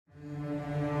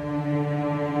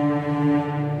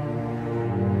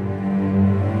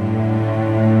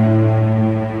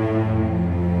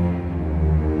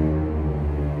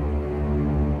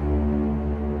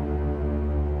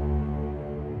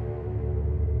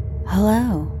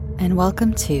Hello, and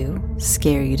welcome to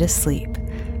Scare You to Sleep.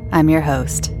 I'm your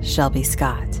host, Shelby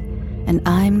Scott, and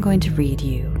I'm going to read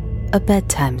you a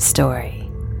bedtime story.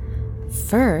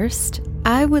 First,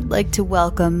 I would like to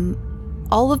welcome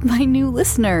all of my new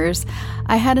listeners.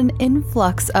 I had an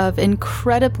influx of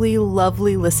incredibly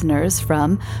lovely listeners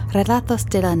from Relatos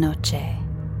de la Noche.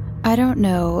 I don't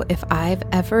know if I've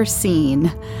ever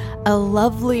seen a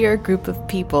lovelier group of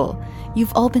people.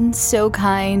 You've all been so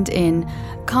kind in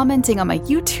commenting on my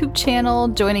YouTube channel,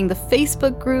 joining the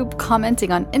Facebook group,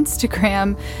 commenting on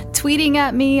Instagram, tweeting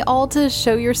at me, all to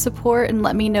show your support and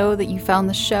let me know that you found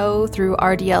the show through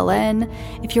RDLN.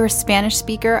 If you're a Spanish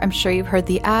speaker, I'm sure you've heard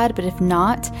the ad, but if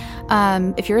not,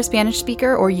 if you're a Spanish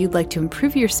speaker or you'd like to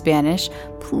improve your Spanish,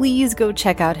 please go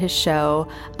check out his show.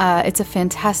 It's a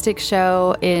fantastic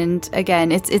show, and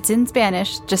again, it's in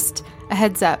Spanish, just a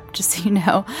heads up, just so you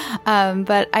know.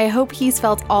 But I hope he's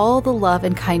felt all the love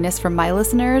and kindness from my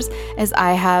listeners as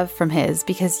I have from his,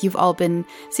 because you've all been,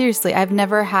 seriously, I've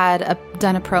never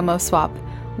done a promo swap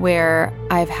where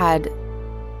I've had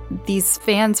these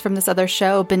fans from this other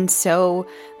show been so,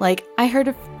 like, I heard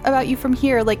about you from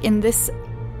here, like, in this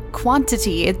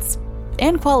quantity,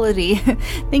 and quality.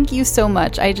 Thank you so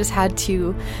much. I just had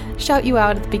to shout you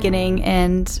out at the beginning,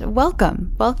 and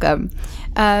welcome.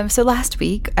 So last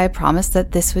week, I promised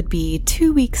that this would be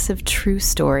 2 weeks of true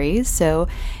stories. So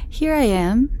here I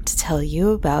am to tell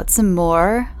you about some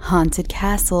more haunted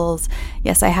castles.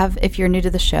 Yes, I have, if you're new to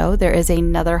the show, there is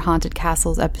another Haunted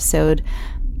Castles episode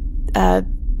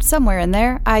somewhere in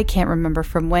there. I can't remember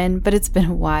from when, but it's been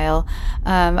a while.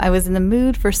 I was in the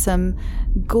mood for some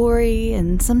gory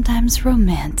and sometimes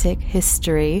romantic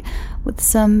history with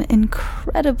some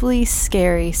incredibly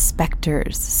scary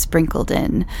specters sprinkled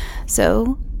in.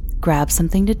 So grab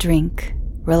something to drink,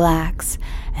 relax,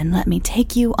 and let me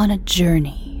take you on a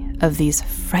journey of these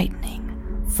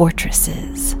frightening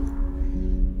fortresses.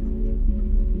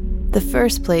 The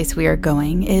first place we are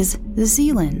going is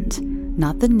Zealand.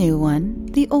 Not the new one,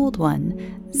 the old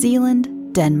one.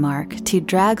 Zealand, Denmark, to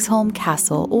Dragsholm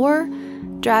Castle or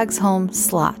Dragsholm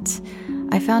Slot.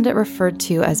 I found it referred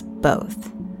to as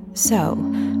both. So,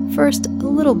 first, a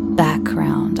little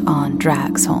background on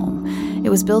Dragsholm. It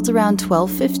was built around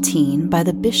 1215 by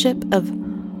the Bishop of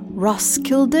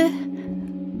Roskilde.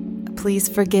 Please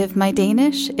forgive my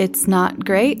Danish, it's not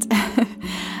great.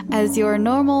 As your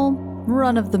normal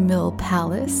run-of-the-mill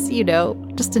palace,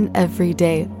 just an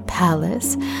everyday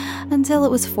palace, until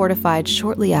it was fortified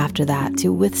shortly after that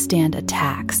to withstand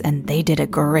attacks, and they did a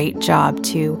great job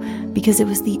too, because it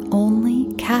was the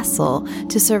only castle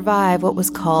to survive what was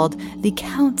called the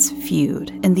Count's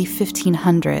Feud in the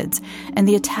 1500s, and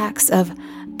the attacks of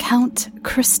Count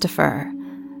Christopher.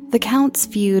 The Count's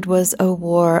Feud was a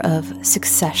war of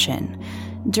succession.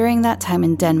 During that time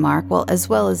in Denmark, as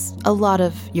well as a lot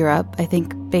of Europe, I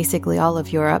think basically all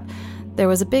of Europe, there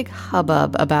was a big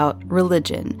hubbub about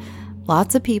religion.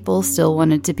 Lots of people still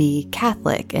wanted to be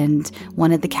Catholic and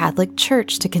wanted the Catholic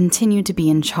Church to continue to be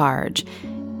in charge,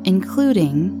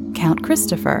 including Count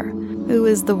Christopher, who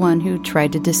is the one who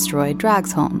tried to destroy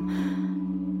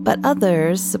Dragsholm. But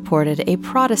others supported a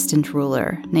Protestant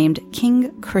ruler named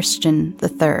King Christian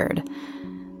III.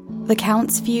 The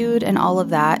Count's Feud and all of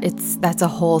that's a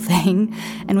whole thing,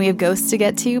 and we have ghosts to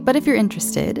get to, but if you're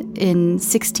interested in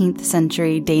 16th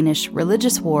century Danish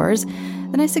religious wars,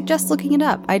 then I suggest looking it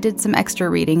up. I did some extra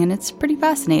reading, and it's pretty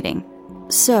fascinating.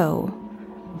 So,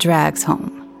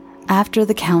 Dragsholm. After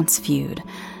the Count's Feud,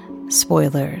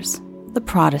 spoilers, the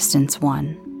Protestants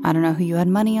won. I don't know who you had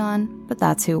money on, but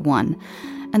that's who won.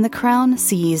 And the crown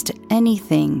seized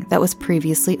anything that was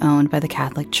previously owned by the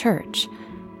Catholic Church.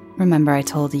 Remember I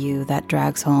told you that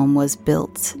Dragsholm was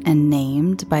built and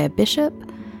named by a bishop?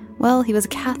 Well, he was a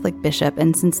Catholic bishop,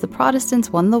 and since the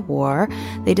Protestants won the war,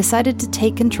 they decided to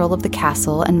take control of the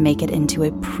castle and make it into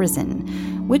a prison,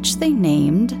 which they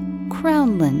named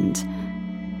Crownland.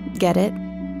 Get it?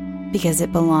 Because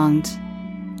it belonged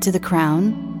to the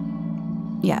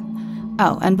crown? Yeah.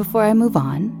 Oh, and before I move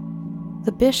on,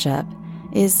 the bishop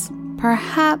is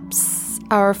perhaps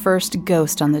our first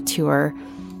ghost on the tour,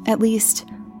 at least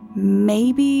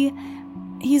maybe.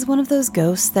 He's one of those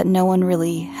ghosts that no one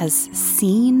really has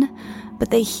seen,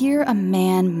 but they hear a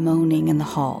man moaning in the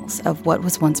halls of what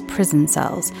was once prison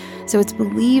cells, so it's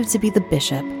believed to be the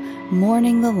bishop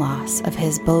mourning the loss of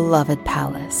his beloved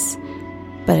palace.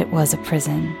 But it was a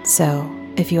prison, so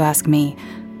if you ask me,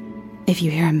 if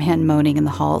you hear a man moaning in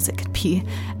the halls, it could be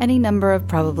any number of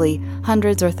probably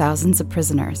hundreds or thousands of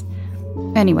prisoners.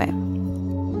 Anyway,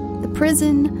 the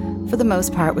prison, for the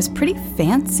most part, was pretty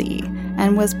fancy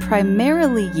and was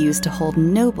primarily used to hold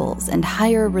nobles and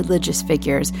higher religious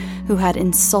figures who had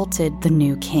insulted the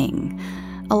new king.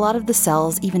 A lot of the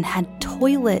cells even had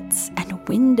toilets and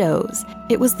windows.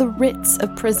 It was the Ritz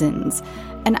of prisons.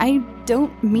 And I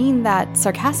don't mean that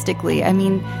sarcastically. I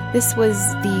mean, this was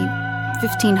the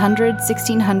 1500s,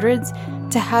 1600s.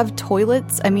 To have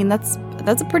toilets, I mean, that's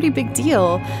a pretty big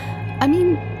deal. I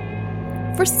mean,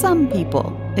 for some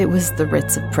people, it was the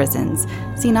Ritz of prisons.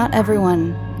 See, not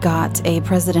everyone got a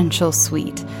presidential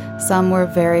suite. Some were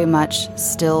very much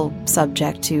still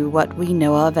subject to what we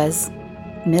know of as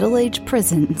middle-aged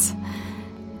prisons.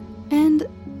 And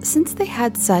since they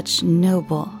had such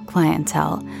noble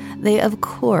clientele, they of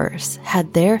course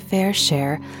had their fair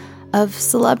share of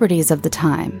celebrities of the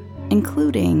time,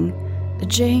 including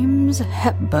James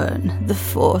Hepburn, the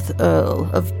 4th Earl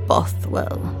of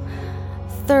Bothwell,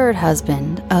 3rd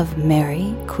husband of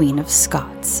Mary, Queen of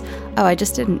Scots. Oh, I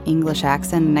just did an English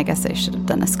accent, and I guess I should have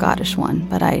done a Scottish one,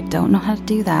 but I don't know how to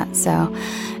do that, so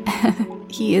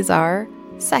he is our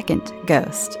second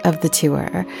ghost of the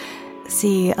tour.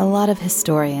 See, a lot of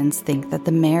historians think that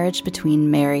the marriage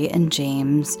between Mary and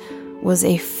James was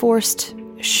a forced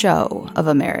show of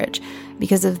a marriage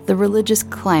because of the religious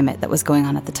climate that was going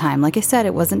on at the time. Like I said,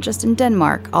 it wasn't just in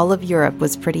Denmark. All of Europe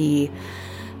was pretty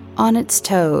on its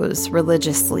toes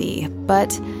religiously,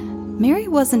 but Mary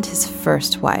wasn't his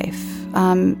first wife.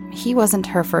 He wasn't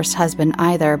her first husband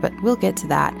either, but we'll get to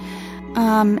that.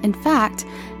 In fact,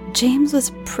 James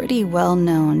was pretty well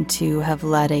known to have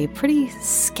led a pretty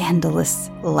scandalous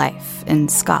life in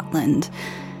Scotland.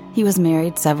 He was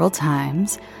married several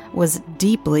times, was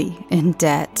deeply in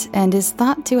debt, and is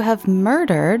thought to have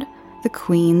murdered the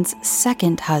Queen's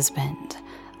second husband,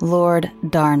 Lord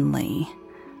Darnley.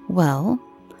 Well,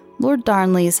 Lord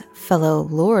Darnley's fellow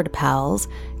Lord pals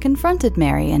confronted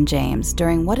Mary and James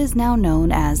during what is now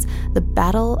known as the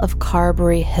Battle of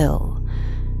Carberry Hill.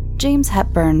 James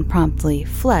Hepburn promptly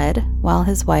fled while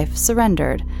his wife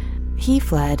surrendered. He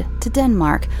fled to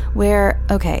Denmark, where,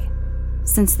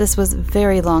 since this was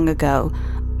very long ago,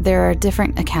 there are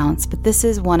different accounts, but this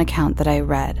is one account that I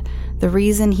read. The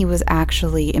reason he was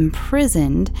actually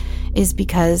imprisoned is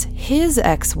because his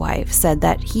ex-wife said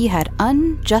that he had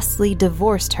unjustly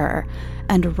divorced her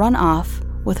and run off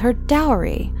with her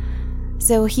dowry.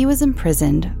 So he was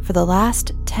imprisoned for the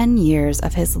last 10 years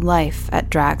of his life at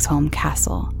Dragsholm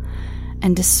Castle.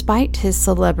 And despite his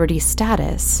celebrity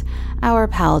status, our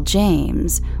pal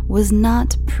James was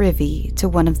not privy to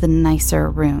one of the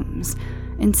nicer rooms.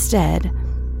 Instead,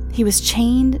 he was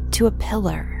chained to a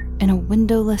pillar in a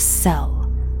windowless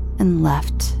cell and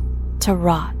left to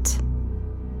rot.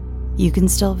 You can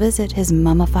still visit his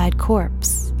mummified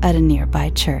corpse at a nearby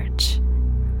church.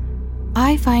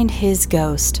 I find his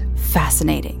ghost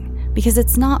fascinating because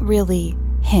it's not really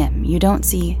him. You don't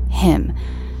see him.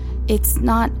 It's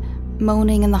not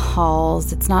moaning in the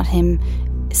halls. It's not him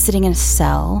sitting in a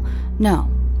cell. No.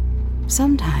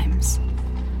 Sometimes,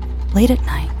 late at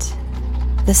night,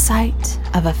 the sight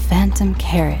of a phantom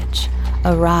carriage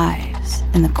arrives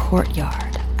in the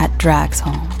courtyard at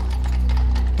Dragsholm.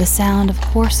 The sound of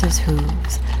horses'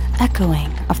 hooves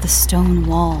echoing off the stone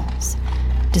walls,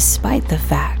 despite the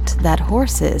fact that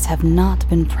horses have not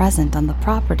been present on the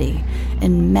property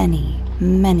in many,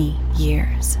 many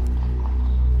years.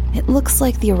 It looks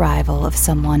like the arrival of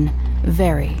someone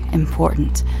very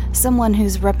important, someone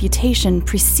whose reputation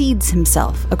precedes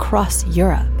himself across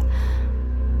Europe.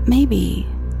 Maybe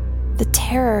the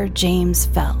terror James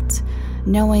felt,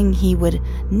 knowing he would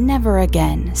never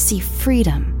again see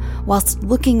freedom whilst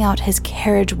looking out his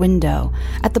carriage window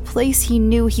at the place he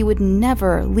knew he would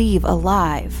never leave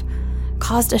alive,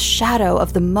 caused a shadow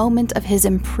of the moment of his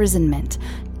imprisonment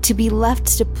to be left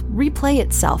to replay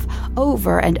itself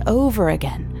over and over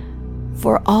again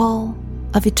for all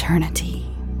of eternity.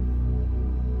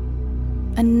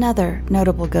 Another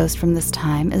notable ghost from this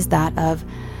time is that of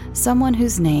someone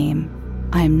whose name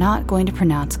I am not going to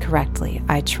pronounce correctly.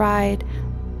 I tried.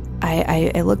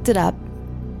 I looked it up.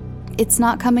 It's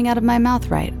not coming out of my mouth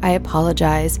right. I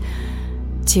apologize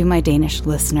to my Danish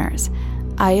listeners.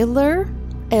 Eilur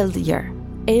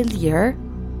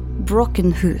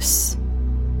Brockenhus.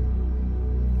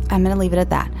 I'm going to leave it at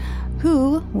that.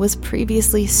 Who was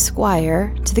previously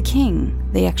squire to the king.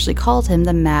 They actually called him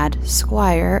the Mad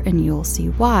Squire, and you'll see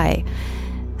why.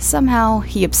 Somehow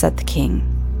he upset the king.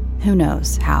 Who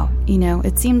knows how?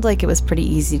 It seemed like it was pretty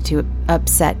easy to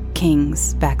upset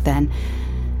kings back then.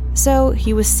 So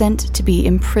he was sent to be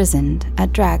imprisoned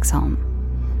at Dragsholm.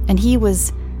 And he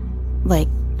was,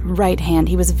 right hand.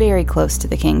 He was very close to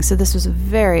the king, so this was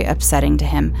very upsetting to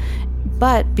him.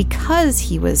 But because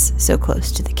he was so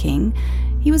close to the king,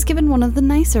 he was given one of the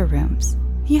nicer rooms.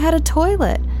 He had a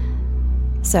toilet.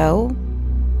 So,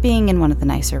 being in one of the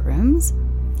nicer rooms,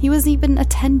 he was even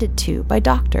attended to by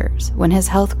doctors when his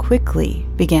health quickly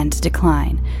began to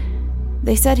decline.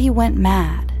 They said he went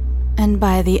mad, and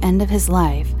by the end of his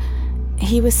life,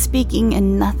 he was speaking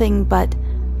in nothing but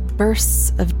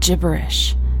bursts of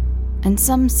gibberish. And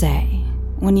some say,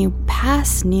 when you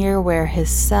pass near where his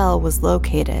cell was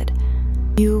located,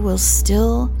 you will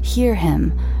still hear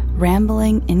him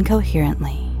rambling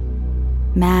incoherently,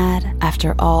 mad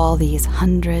after all these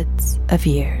hundreds of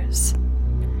years.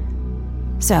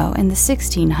 So, in the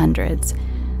 1600s,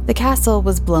 the castle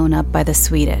was blown up by the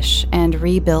Swedish and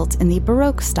rebuilt in the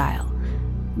Baroque style.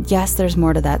 Yes, there's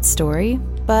more to that story,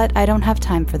 but I don't have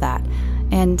time for that,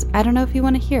 and I don't know if you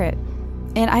want to hear it.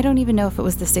 And I don't even know if it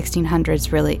was the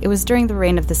 1600s, really. It was during the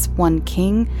reign of this one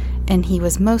king, and he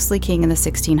was mostly king in the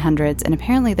 1600s, and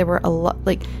apparently there were a lot,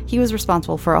 he was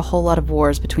responsible for a whole lot of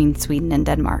wars between Sweden and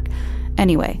Denmark.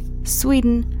 Anyway,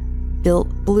 Sweden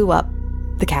blew up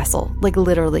the castle,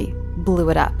 literally blew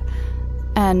it up.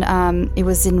 And it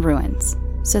was in ruins.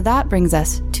 So that brings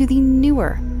us to the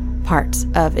newer part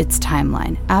of its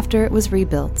timeline, after it was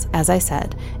rebuilt, as I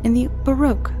said, in the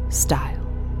Baroque style.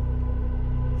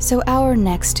 So our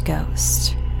next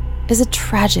ghost is a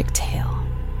tragic tale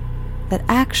that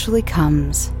actually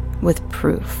comes with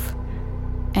proof.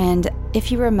 And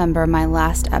if you remember my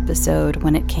last episode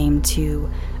when it came to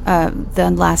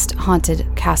the last Haunted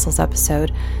Castles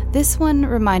episode, this one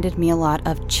reminded me a lot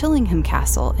of Chillingham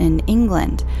Castle in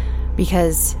England,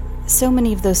 because so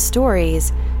many of those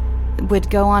stories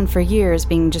would go on for years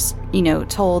being just,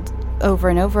 told over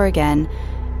and over again.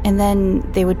 And then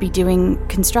they would be doing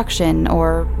construction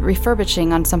or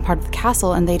refurbishing on some part of the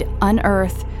castle, and they'd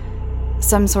unearth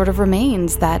some sort of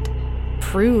remains that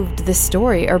proved this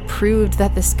story, or proved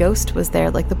that this ghost was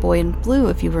there, like the boy in blue,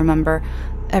 if you remember.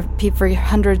 For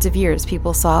hundreds of years,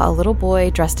 people saw a little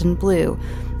boy dressed in blue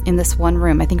in this one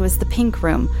room. I think it was the pink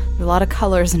room. There were a lot of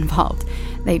colors involved.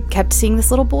 They kept seeing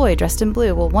this little boy dressed in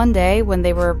blue. Well, one day when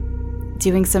they were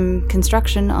doing some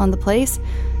construction on the place,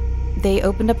 they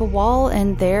opened up a wall,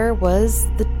 and there was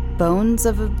the bones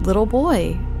of a little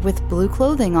boy with blue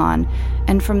clothing on.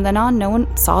 And from then on, no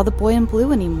one saw the boy in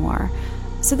blue anymore.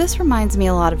 So this reminds me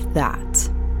a lot of that.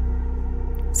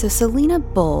 So Selina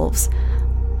Bulves,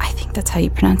 I think that's how you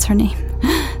pronounce her name.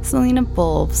 Selina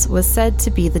Bulves was said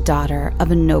to be the daughter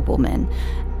of a nobleman.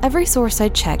 Every source I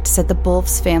checked said the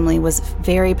Bulves family was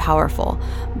very powerful,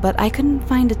 but I couldn't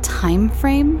find a time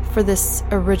frame for this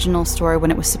original story when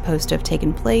it was supposed to have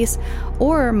taken place,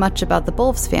 or much about the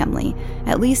Bulves family,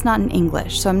 at least not in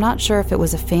English. So I'm not sure if it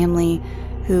was a family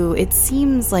it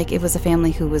seems like it was a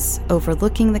family who was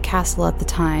overlooking the castle at the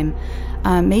time.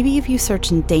 Maybe if you search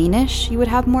in Danish, you would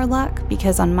have more luck,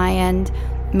 because on my end,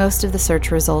 most of the search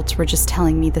results were just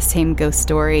telling me the same ghost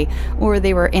story, or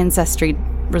they were ancestry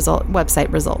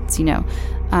website results,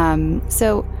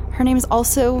 So her name is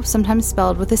also sometimes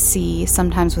spelled with a C,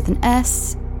 sometimes with an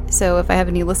S. So if I have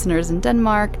any listeners in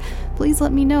Denmark, please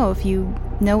let me know if you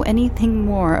know anything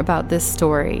more about this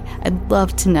story. I'd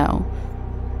love to know.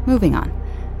 Moving on.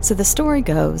 So the story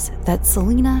goes that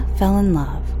Selina fell in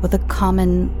love with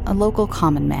a local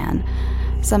common man.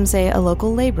 Some say a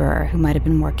local laborer who might have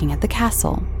been working at the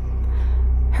castle.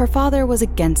 Her father was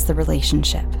against the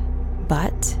relationship,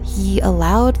 but he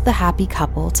allowed the happy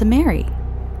couple to marry.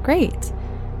 Great.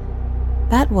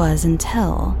 That was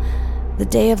until the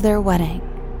day of their wedding,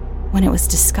 when it was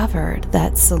discovered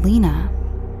that Selina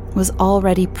was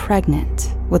already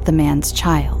pregnant with the man's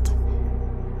child.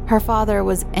 Her father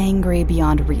was angry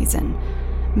beyond reason,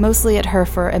 mostly at her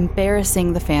for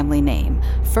embarrassing the family name,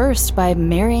 first by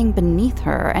marrying beneath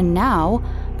her, and now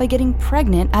by getting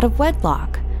pregnant out of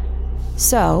wedlock.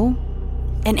 So,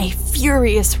 in a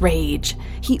furious rage,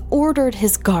 he ordered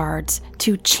his guards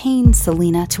to chain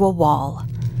Selina to a wall,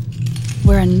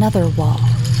 where another wall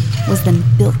was then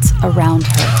built around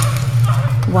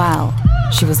her while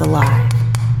she was alive.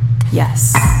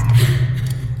 Yes,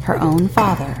 her own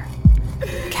father,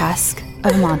 Cask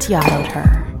of Amontillado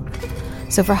her.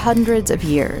 So for hundreds of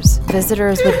years,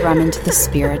 visitors would run into the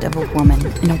spirit of a woman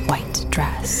in a white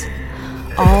dress.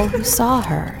 All who saw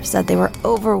her said they were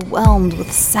overwhelmed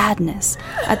with sadness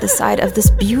at the sight of this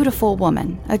beautiful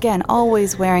woman, again,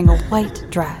 always wearing a white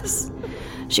dress.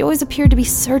 She always appeared to be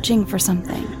searching for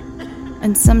something.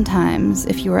 And sometimes,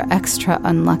 if you were extra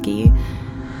unlucky,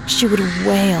 she would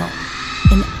wail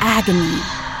in agony.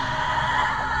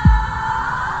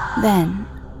 Then,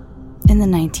 in the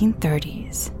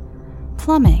 1930s,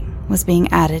 plumbing was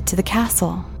being added to the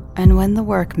castle, and when the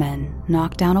workmen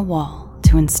knocked down a wall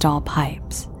to install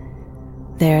pipes,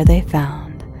 there they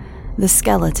found the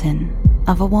skeleton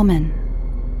of a woman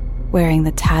wearing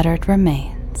the tattered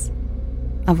remains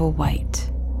of a white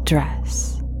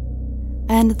dress.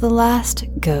 And the last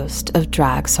ghost of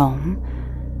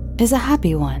Dragsholm is a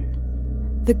happy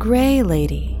one. The Grey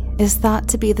Lady is thought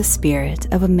to be the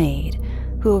spirit of a maid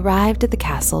who arrived at the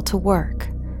castle to work,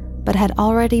 but had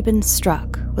already been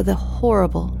struck with a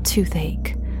horrible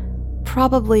toothache,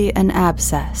 probably an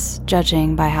abscess,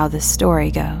 judging by how this story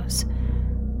goes.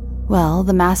 Well,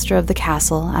 the master of the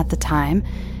castle at the time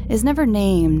is never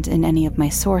named in any of my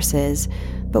sources,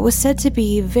 but was said to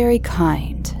be very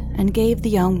kind and gave the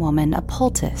young woman a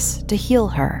poultice to heal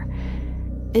her.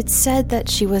 It's said that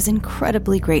she was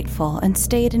incredibly grateful and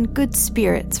stayed in good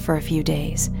spirits for a few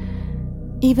days,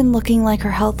 even looking like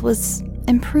her health was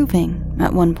improving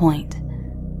at one point.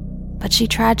 But she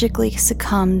tragically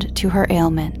succumbed to her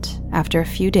ailment after a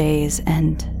few days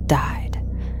and died.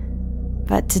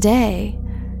 But today,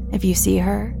 if you see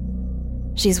her,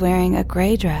 she's wearing a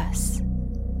gray dress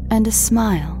and a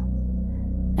smile,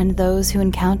 and those who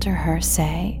encounter her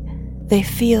say they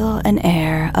feel an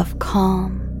air of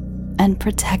calm and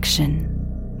protection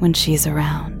when she's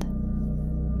around.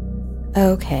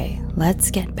 Okay,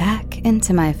 let's get back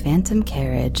into my phantom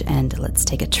carriage and let's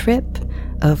take a trip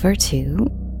over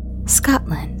to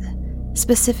Scotland,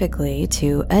 specifically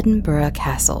to Edinburgh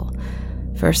Castle.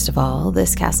 First of all,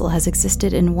 this castle has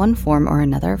existed in one form or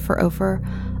another for over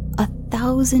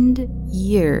 1,000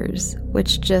 years,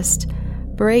 which just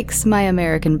breaks my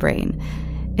American brain.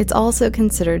 It's also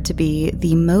considered to be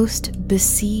the most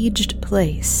besieged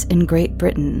place in Great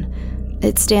Britain.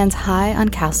 It stands high on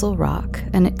Castle Rock,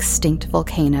 an extinct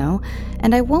volcano,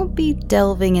 and I won't be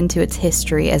delving into its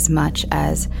history as much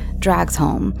as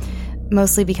Dragsholm,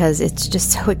 mostly because it's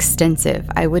just so extensive.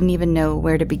 I wouldn't even know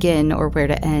where to begin or where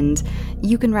to end.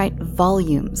 You can write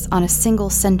volumes on a single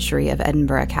century of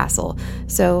Edinburgh Castle,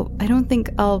 so I don't think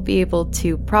I'll be able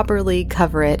to properly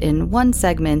cover it in one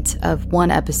segment of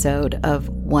one episode of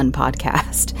one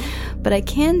podcast. But I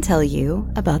can tell you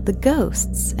about the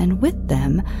ghosts, and with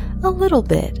them, a little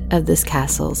bit of this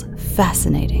castle's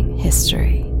fascinating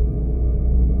history.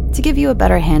 To give you a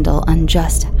better handle on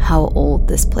just how old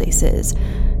this place is,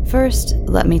 first,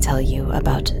 let me tell you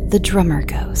about the drummer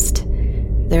ghost.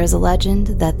 There is a legend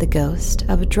that the ghost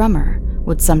of a drummer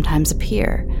would sometimes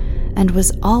appear, and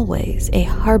was always a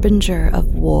harbinger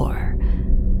of war.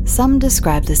 Some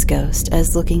describe this ghost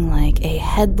as looking like a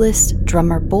headless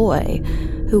drummer boy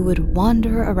who would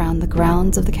wander around the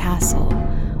grounds of the castle,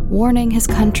 warning his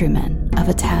countrymen of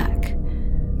attack.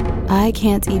 I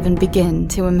can't even begin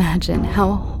to imagine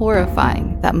how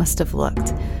horrifying that must have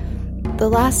looked. The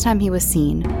last time he was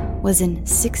seen was in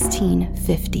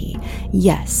 1650.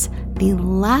 Yes, the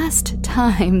last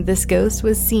time this ghost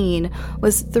was seen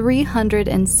was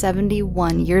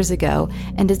 371 years ago,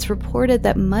 and it's reported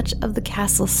that much of the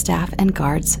castle staff and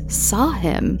guards saw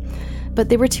him, but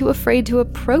they were too afraid to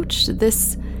approach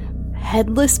this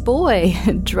headless boy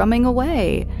drumming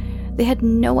away. They had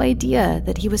no idea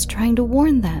that he was trying to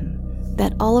warn them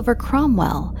that Oliver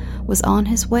Cromwell was on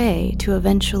his way to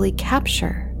eventually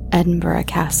capture Edinburgh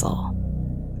Castle.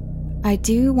 I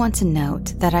do want to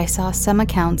note that I saw some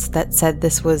accounts that said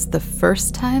this was the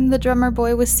first time the drummer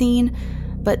boy was seen,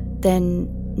 but then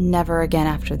never again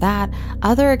after that.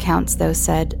 Other accounts, though,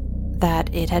 said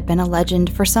that it had been a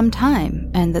legend for some time,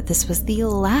 and that this was the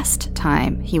last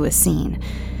time he was seen.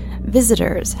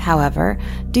 Visitors, however,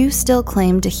 do still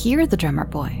claim to hear the drummer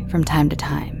boy from time to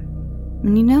time.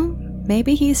 And you know,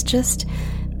 maybe he's just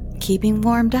keeping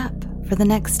warmed up for the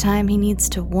next time he needs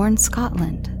to warn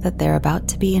Scotland that they're about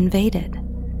to be invaded.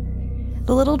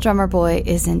 The little drummer boy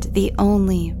isn't the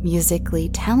only musically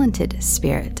talented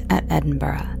spirit at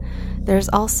Edinburgh. There's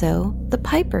also the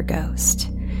Piper Ghost.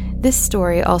 This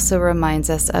story also reminds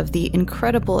us of the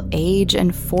incredible age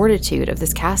and fortitude of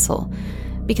this castle,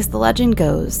 because the legend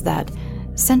goes that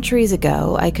centuries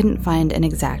ago, I couldn't find an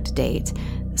exact date,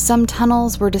 some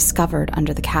tunnels were discovered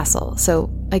under the castle.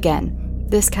 So again,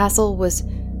 this castle was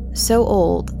so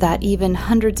old that even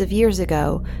hundreds of years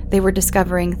ago, they were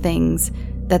discovering things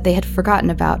that they had forgotten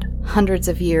about hundreds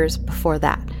of years before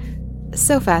that.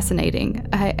 So fascinating.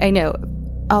 I know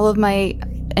all of my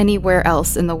anywhere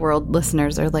else in the world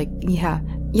listeners are like, yeah,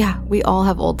 we all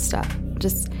have old stuff.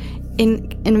 Just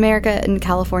in America, in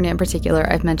California in particular,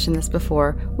 I've mentioned this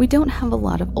before, we don't have a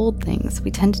lot of old things. We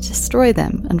tend to destroy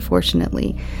them,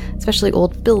 unfortunately, especially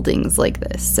old buildings like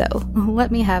this. So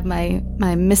let me have my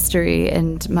mystery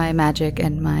and my magic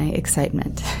and my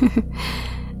excitement.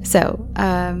 So,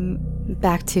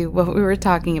 back to what we were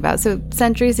talking about. So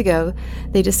centuries ago,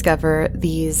 they discover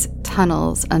these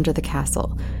tunnels under the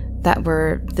castle. that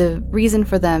were the reason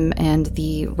for them, and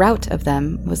the route of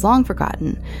them was long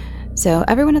forgotten. So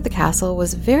everyone at the castle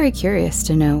was very curious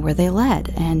to know where they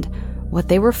led and what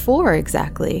they were for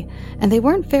exactly. And they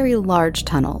weren't very large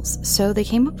tunnels, so they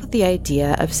came up with the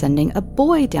idea of sending a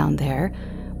boy down there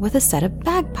with a set of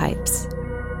bagpipes.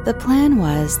 The plan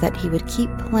was that he would keep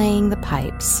playing the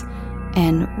pipes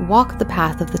and walk the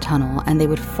path of the tunnel, and they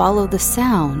would follow the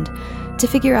sound to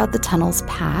figure out the tunnel's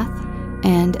path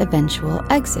and eventual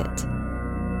exit.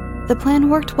 The plan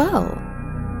worked well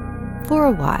for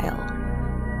a while,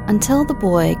 until the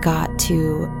boy got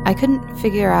to, I couldn't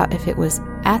figure out if it was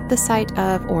at the site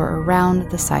of or around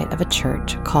the site of a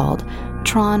church called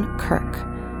Tron Kirk,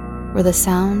 where the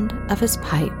sound of his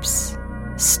pipes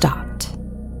stopped.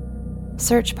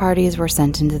 Search parties were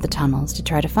sent into the tunnels to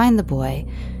try to find the boy,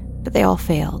 but they all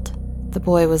failed. The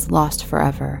boy was lost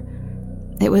forever.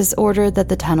 It was ordered that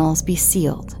the tunnels be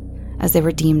sealed, as they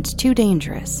were deemed too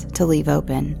dangerous to leave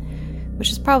open,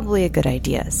 which is probably a good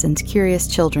idea, since curious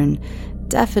children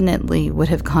definitely would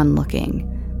have gone looking.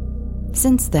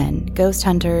 Since then, ghost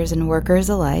hunters and workers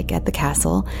alike at the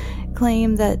castle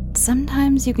claim that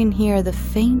sometimes you can hear the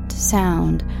faint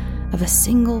sound of a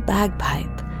single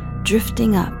bagpipe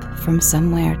drifting up from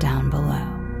somewhere down below.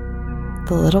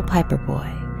 The little piper boy,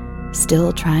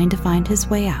 still trying to find his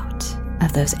way out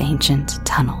of those ancient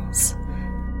tunnels.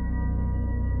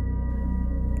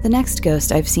 The next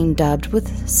ghost I've seen dubbed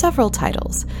with several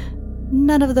titles,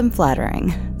 none of them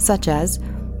flattering, such as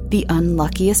the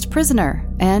Unluckiest Prisoner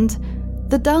and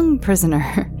the Dung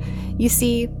Prisoner. You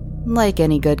see, like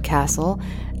any good castle,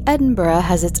 Edinburgh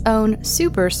has its own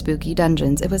super spooky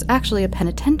dungeons. It was actually a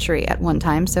penitentiary at one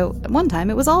time, so at one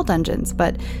time it was all dungeons,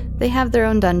 but they have their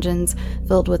own dungeons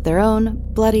filled with their own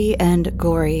bloody and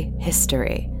gory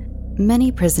history.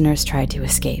 Many prisoners tried to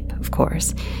escape, of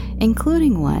course,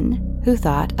 including one who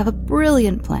thought of a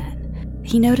brilliant plan.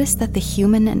 He noticed that the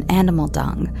human and animal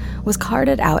dung was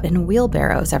carted out in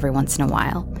wheelbarrows every once in a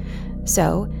while.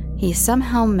 So he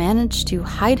somehow managed to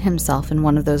hide himself in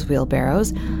one of those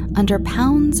wheelbarrows under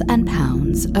pounds and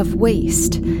pounds of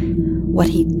waste. What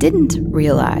he didn't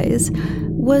realize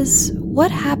was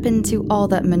what happened to all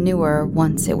that manure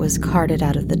once it was carted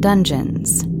out of the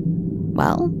dungeons.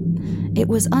 Well, it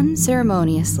was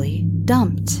unceremoniously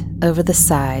dumped over the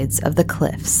sides of the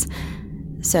cliffs.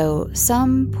 So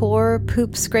some poor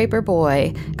poop scraper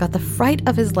boy got the fright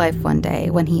of his life one day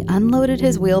when he unloaded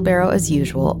his wheelbarrow as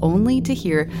usual, only to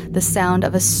hear the sound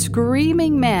of a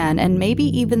screaming man and maybe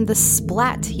even the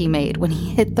splat he made when he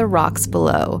hit the rocks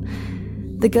below.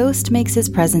 The ghost makes his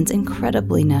presence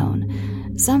incredibly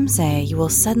known. Some say you will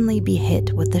suddenly be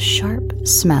hit with the sharp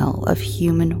smell of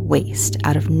human waste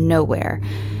out of nowhere,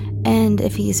 and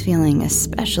if he's feeling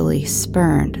especially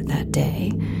spurned that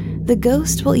day, the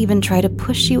ghost will even try to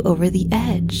push you over the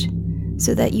edge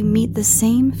so that you meet the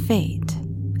same fate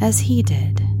as he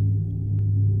did.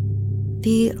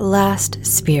 The last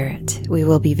spirit we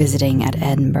will be visiting at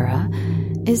Edinburgh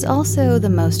is also the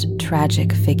most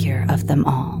tragic figure of them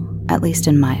all, at least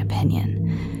in my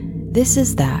opinion. This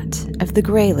is that of the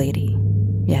Grey Lady.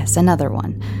 Yes, another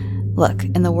one. Look,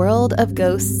 in the world of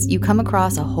ghosts, you come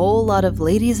across a whole lot of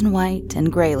ladies in white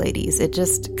and gray ladies. It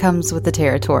just comes with the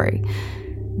territory.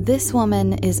 This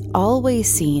woman is always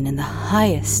seen in the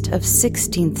highest of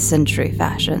 16th century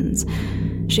fashions.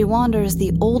 She wanders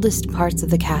the oldest parts of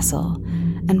the castle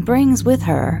and brings with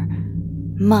her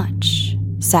much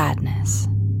sadness.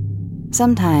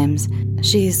 Sometimes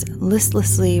she's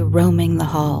listlessly roaming the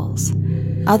halls.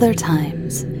 Other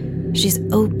times, she's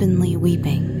openly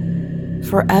weeping,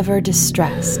 forever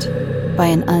distressed by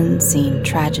an unseen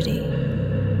tragedy.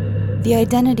 The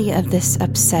identity of this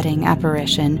upsetting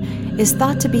apparition is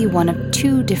thought to be one of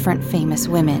two different famous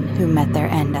women who met their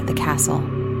end at the castle.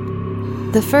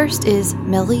 The first is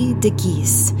Marie de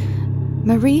Guise.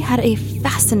 Marie had a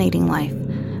fascinating life.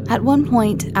 At one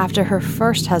point, after her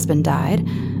first husband died,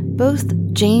 both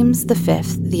James V,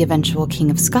 the eventual King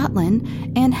of Scotland,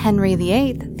 and Henry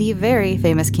VIII, the very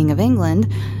famous King of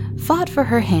England, fought for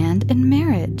her hand in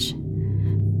marriage.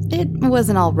 It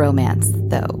wasn't all romance,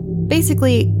 though.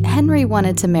 Basically, Henry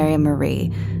wanted to marry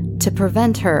Marie to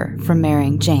prevent her from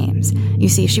marrying James. You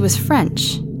see, she was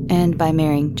French, and by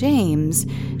marrying James,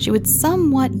 she would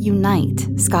somewhat unite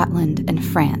Scotland and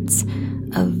France,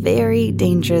 a very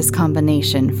dangerous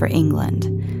combination for England.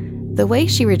 The way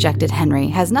she rejected Henry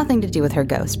has nothing to do with her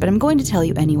ghost, but I'm going to tell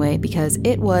you anyway because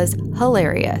it was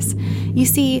hilarious. You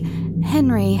see,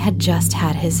 Henry had just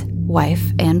had his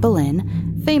wife, Anne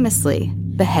Boleyn, famously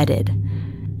beheaded.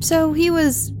 So he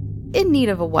was in need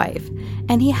of a wife,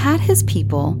 and he had his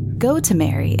people go to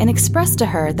Mary and express to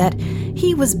her that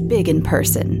he was big in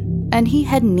person, and he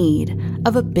had need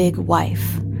of a big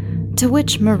wife. To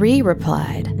which Marie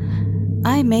replied,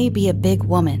 "I may be a big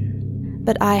woman,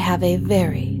 but I have a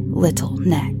very little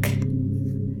neck."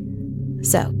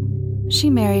 So, she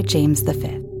married James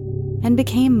V and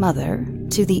became mother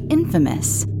to the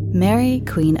infamous Mary,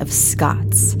 Queen of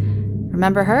Scots.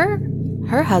 Remember her?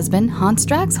 Her husband, Hans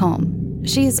Dragsholm.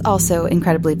 She's also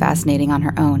incredibly fascinating on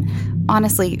her own.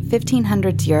 Honestly,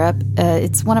 1500s Europe,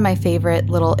 it's one of my favorite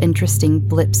little interesting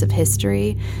blips of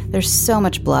history. There's so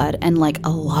much blood and a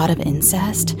lot of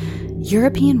incest.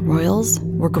 European royals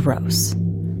were gross.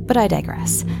 But I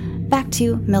digress. Back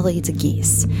to Millie de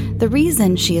Guise. The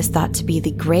reason she is thought to be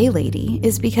the Grey Lady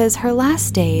is because her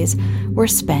last days were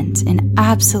spent in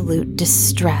absolute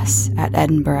distress at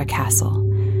Edinburgh Castle.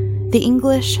 The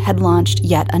English had launched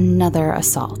yet another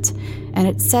assault, and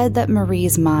it said that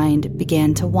Marie's mind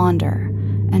began to wander,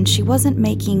 and she wasn't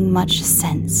making much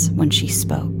sense when she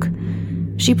spoke.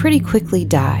 She pretty quickly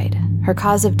died, her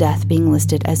cause of death being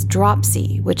listed as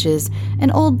dropsy, which is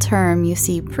an old term you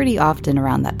see pretty often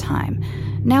around that time.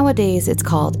 Nowadays, it's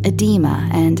called edema,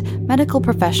 and medical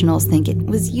professionals think it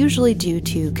was usually due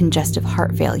to congestive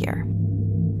heart failure.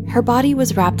 Her body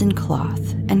was wrapped in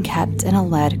cloth and kept in a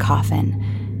lead coffin,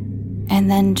 and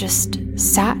then just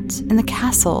sat in the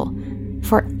castle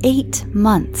for 8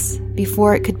 months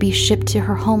before it could be shipped to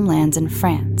her homelands in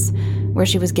France, where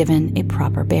she was given a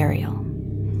proper burial.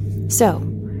 So,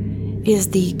 is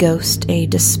the ghost a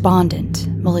despondent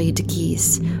Millie de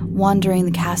Guise, wandering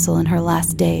the castle in her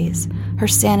last days, her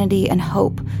sanity and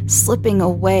hope slipping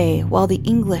away while the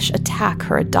English attack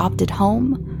her adopted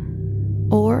home?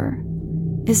 Or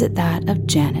is it that of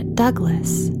Janet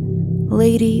Douglas,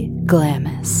 Lady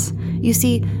Glamis? You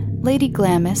see, Lady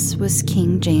Glamis was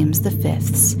King James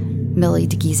V's, Millie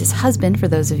de Guise's husband, for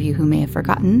those of you who may have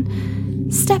forgotten,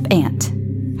 step-aunt.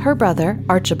 Her brother,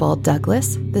 Archibald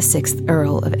Douglas, the 6th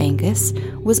Earl of Angus,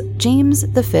 was James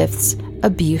V's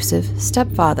abusive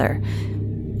stepfather.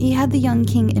 He had the young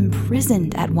king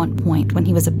imprisoned at one point when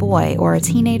he was a boy or a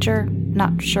teenager,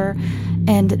 not sure,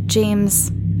 and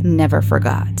James never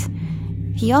forgot.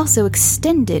 He also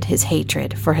extended his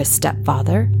hatred for his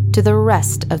stepfather to the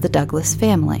rest of the Douglas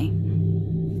family.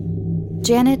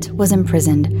 Janet was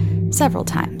imprisoned several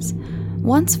times,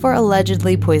 once for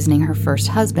allegedly poisoning her first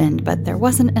husband, but there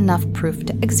wasn't enough proof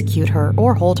to execute her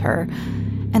or hold her,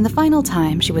 and the final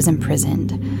time she was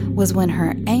imprisoned was when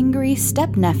her angry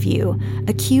stepnephew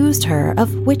accused her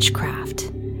of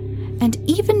witchcraft. And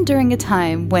even during a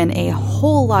time when a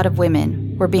whole lot of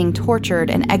women were being tortured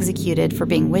and executed for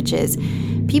being witches,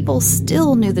 people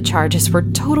still knew the charges were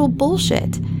total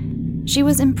bullshit. She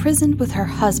was imprisoned with her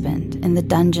husband in the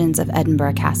dungeons of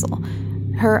Edinburgh Castle.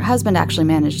 Her husband actually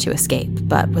managed to escape,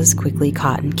 but was quickly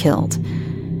caught and killed.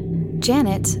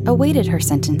 Janet awaited her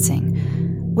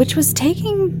sentencing, which was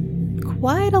taking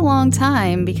quite a long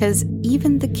time because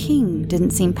even the king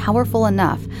didn't seem powerful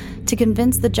enough to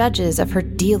convince the judges of her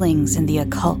dealings in the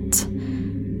occult.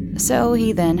 So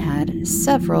he then had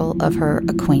several of her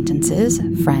acquaintances,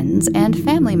 friends, and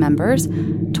family members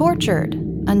tortured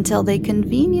until they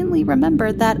conveniently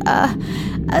remembered that,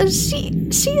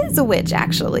 she is a witch,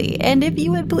 actually. And if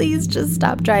you would please just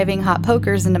stop driving hot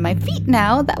pokers into my feet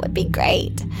now, that would be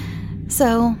great.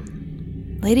 So,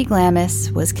 Lady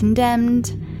Glamis was condemned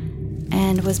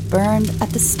and was burned at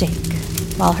the stake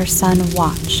while her son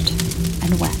watched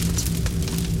and wept.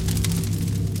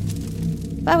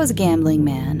 If I was a gambling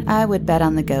man, I would bet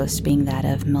on the ghost being that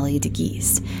of Millie de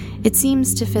Guise. It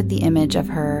seems to fit the image of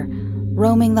her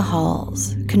roaming the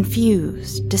halls,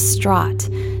 confused, distraught,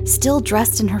 still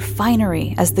dressed in her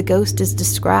finery as the ghost is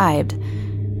described.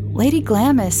 Lady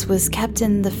Glamis was kept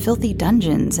in the filthy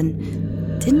dungeons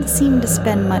and didn't seem to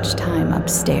spend much time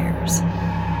upstairs.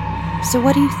 So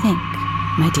what do you think,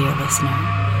 my dear listener?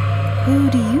 Who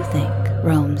do you think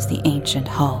roams the ancient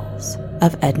halls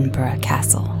of Edinburgh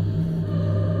Castle?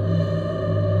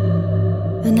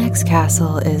 The next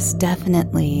castle is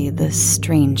definitely the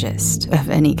strangest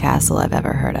of any castle I've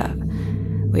ever heard of.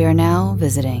 We are now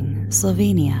visiting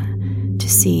Slovenia to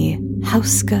see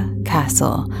Hauska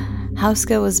Castle.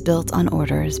 Hauska was built on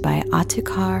orders by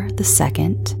Ottokar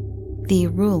II, the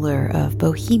ruler of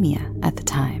Bohemia at the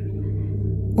time.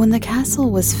 When the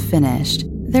castle was finished,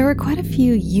 there were quite a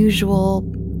few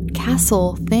usual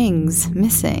castle things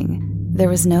missing. There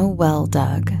was no well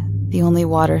dug, the only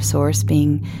water source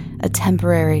being a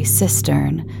temporary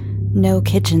cistern, no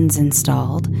kitchens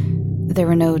installed, there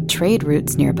were no trade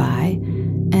routes nearby,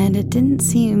 and it didn't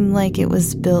seem like it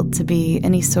was built to be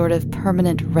any sort of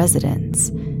permanent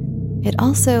residence. It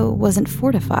also wasn't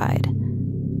fortified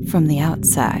from the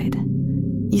outside.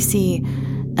 You see,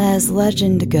 as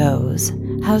legend goes,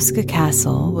 Hauska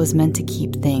Castle was meant to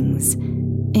keep things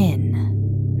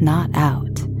in, not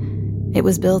out. It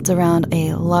was built around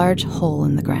a large hole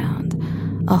in the ground,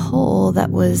 a hole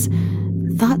that was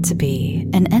thought to be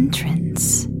an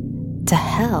entrance to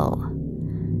hell.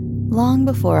 Long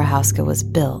before Hauska was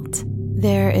built,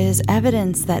 there is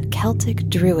evidence that Celtic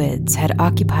Druids had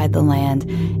occupied the land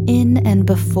in and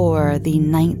before the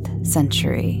 9th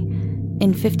century.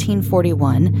 In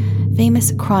 1541,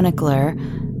 famous chronicler,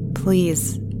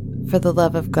 please, for the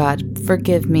love of God,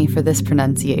 forgive me for this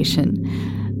pronunciation,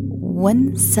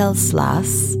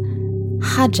 Wenceslas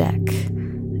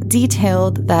Hajek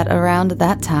detailed that around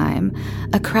that time,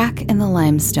 a crack in the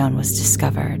limestone was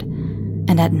discovered,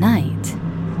 and at night,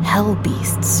 hell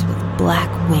beasts with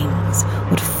black wings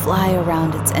would fly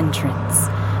around its entrance,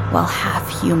 while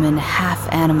half-human,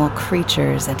 half-animal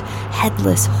creatures and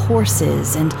headless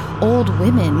horses and old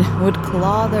women would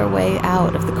claw their way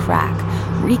out of the crack,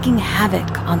 wreaking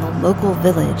havoc on the local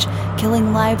village,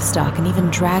 killing livestock and even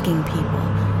dragging people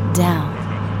down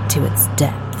to its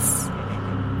depths.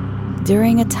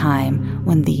 During a time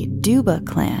when the Duba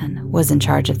clan was in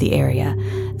charge of the area,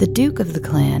 the Duke of the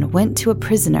clan went to a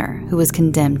prisoner who was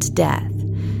condemned to death.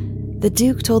 The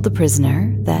Duke told the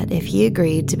prisoner that if he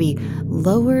agreed to be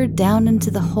lowered down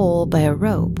into the hole by a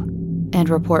rope and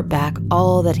report back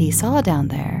all that he saw down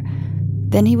there,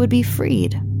 then he would be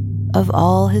freed of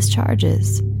all his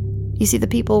charges. You see, the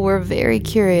people were very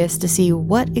curious to see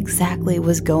what exactly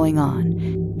was going on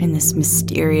in this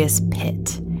mysterious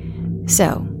pit.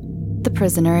 So, the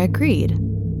prisoner agreed,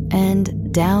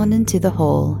 and down into the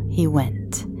hole he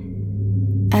went.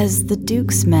 As the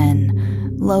Duke's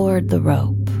men lowered the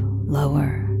rope,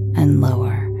 lower and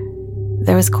lower,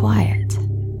 there was quiet,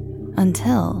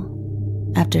 until,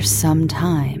 after some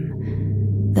time,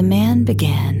 the man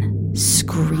began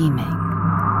screaming.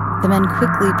 The men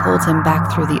quickly pulled him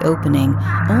back through the opening,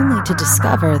 only to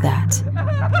discover that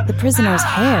the prisoner's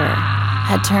hair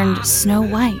had turned snow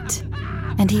white,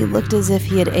 and he looked as if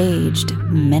he had aged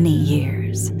many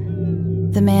years.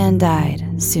 The man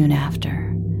died soon after,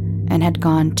 and had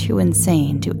gone too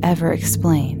insane to ever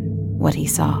explain what he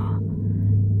saw.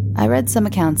 I read some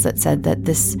accounts that said that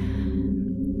this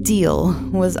deal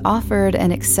was offered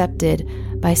and accepted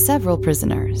by several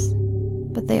prisoners,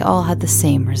 but they all had the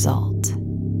same result.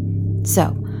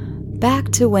 So, back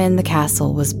to when the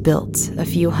castle was built a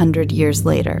few hundred years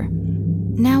later.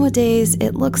 Nowadays,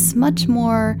 it looks much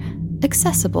more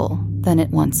accessible than it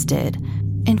once did.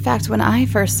 In fact, when I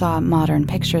first saw modern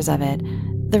pictures of it,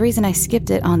 the reason I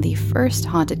skipped it on the first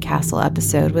Haunted Castle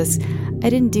episode was I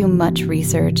didn't do much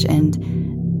research, and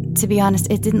to be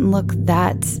honest, it didn't look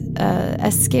that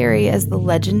as scary as the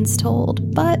legends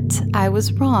told, but I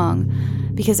was wrong,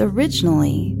 because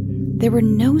originally there were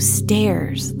no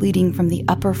stairs leading from the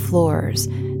upper floors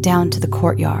down to the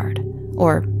courtyard,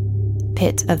 or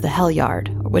pit of the hell yard,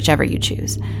 or whichever you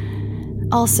choose.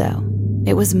 Also,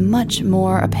 it was much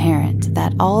more apparent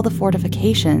that all the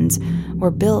fortifications were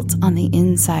built on the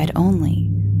inside only.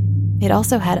 It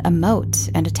also had a moat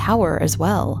and a tower as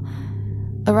well.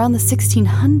 Around the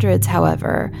 1600s,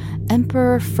 however,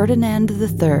 Emperor Ferdinand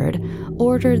III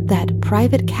ordered that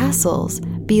private castles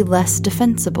be less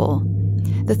defensible.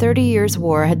 The 30 Years'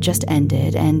 War had just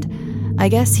ended, and I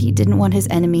guess he didn't want his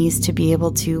enemies to be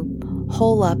able to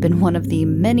hole up in one of the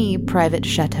many private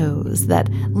chateaus that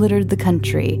littered the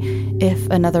country if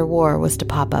another war was to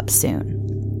pop up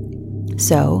soon.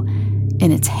 So,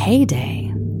 in its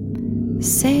heyday,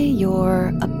 say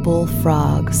you're a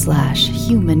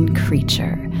bullfrog/human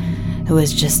creature who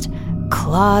has just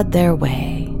clawed their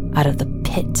way out of the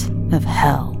pit of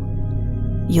hell.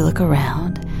 You look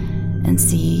around and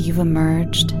see you've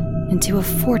emerged into a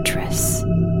fortress.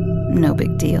 No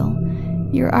big deal.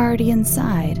 You're already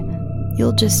inside.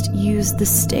 You'll just use the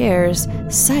stairs.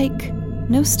 Psych!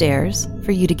 No stairs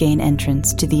for you to gain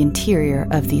entrance to the interior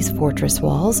of these fortress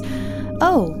walls.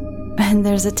 Oh, and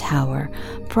there's a tower,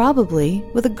 probably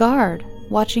with a guard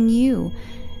watching you.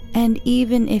 And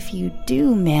even if you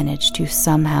do manage to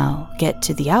somehow get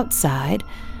to the outside,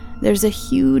 there's a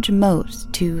huge moat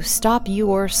to stop you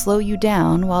or slow you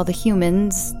down while the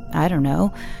humans, I don't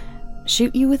know,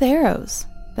 shoot you with arrows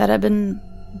that have been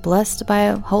blessed by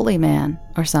a holy man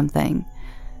or something.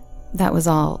 That was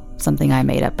all something I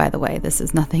made up, by the way. This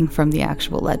is nothing from the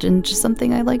actual legend, just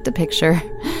something I like to picture.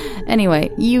 Anyway,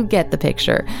 you get the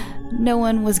picture. No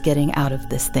one was getting out of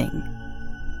this thing.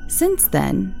 Since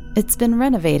then, it's been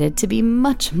renovated to be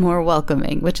much more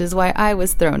welcoming, which is why I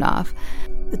was thrown off.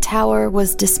 The tower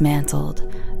was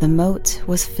dismantled, the moat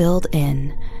was filled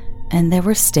in, and there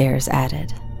were stairs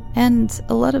added, and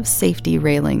a lot of safety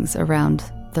railings around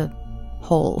the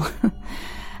hole.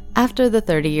 After the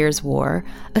 30 Years' War,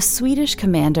 a Swedish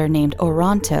commander named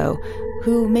Oranto,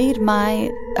 who made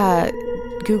my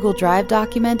Google Drive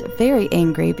document very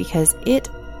angry because it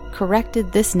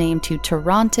corrected this name to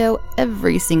Toronto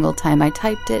every single time I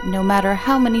typed it, no matter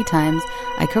how many times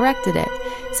I corrected it.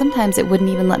 Sometimes it wouldn't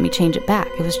even let me change it back.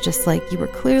 It was just like, you were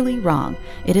clearly wrong.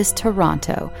 It is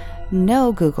Toronto.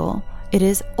 No, Google, it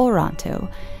is Oranto.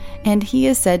 And he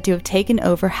is said to have taken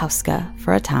over Hauska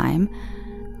for a time.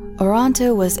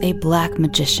 Oranto was a black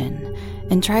magician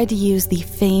and tried to use the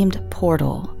famed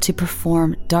portal to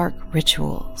perform dark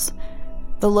rituals.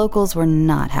 The locals were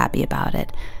not happy about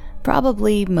it,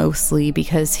 probably mostly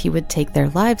because he would take their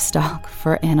livestock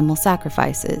for animal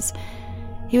sacrifices.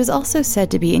 He was also said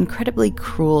to be incredibly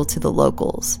cruel to the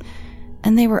locals,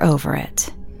 and they were over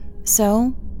it.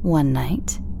 So, one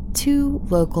night, 2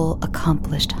 local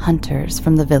accomplished hunters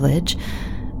from the village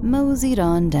moseyed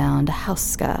on down to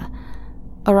Hauska.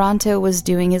 Oranto was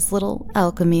doing his little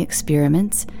alchemy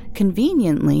experiments,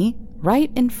 conveniently right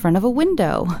in front of a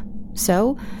window.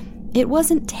 So, it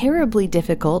wasn't terribly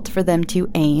difficult for them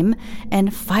to aim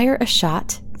and fire a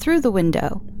shot through the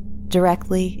window,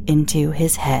 directly into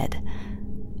his head.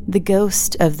 The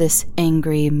ghost of this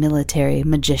angry military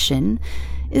magician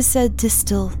is said to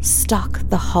still stalk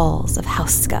the halls of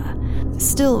Hauska,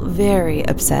 still very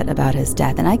upset about his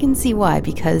death, and I can see why,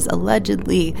 because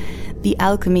allegedly the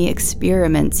alchemy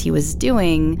experiments he was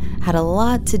doing had a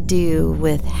lot to do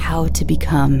with how to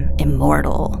become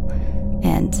immortal,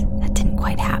 and that didn't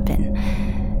quite happen.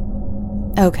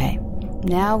 Okay,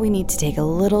 now we need to take a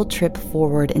little trip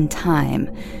forward in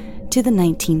time to the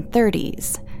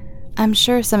 1930s. I'm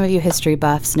sure some of you history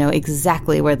buffs know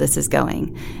exactly where this is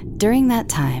going. During that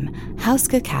time,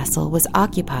 Hauska Castle was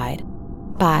occupied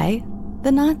by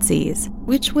the Nazis,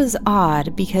 which was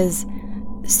odd because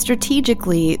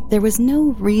strategically there was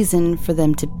no reason for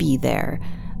them to be there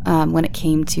when it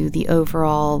came to the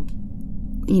overall,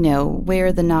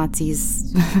 where the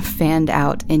Nazis fanned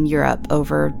out in Europe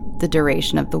over the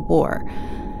duration of the war.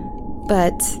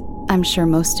 But I'm sure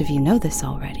most of you know this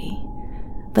already.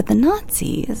 But the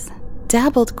Nazis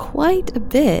dabbled quite a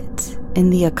bit in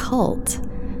the occult.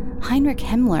 Heinrich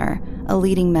Himmler, a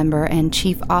leading member and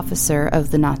chief officer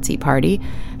of the Nazi Party,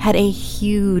 had a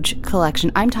huge collection.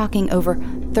 I'm talking over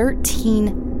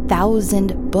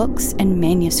 13,000 books and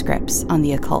manuscripts on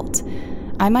the occult.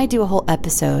 I might do a whole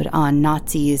episode on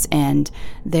Nazis and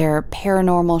their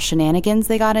paranormal shenanigans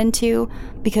they got into,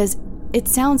 because it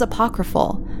sounds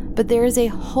apocryphal, but there is a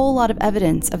whole lot of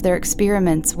evidence of their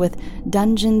experiments with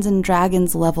Dungeons and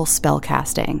Dragons level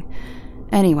spellcasting.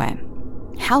 Anyway,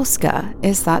 Hauska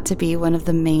is thought to be one of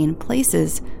the main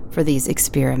places for these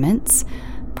experiments,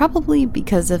 probably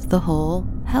because of the whole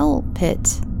hell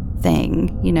pit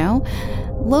thing,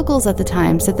 Locals at the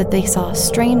time said that they saw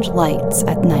strange lights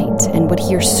at night and would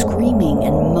hear screaming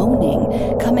and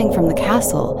moaning coming from the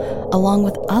castle, along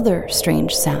with other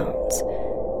strange sounds.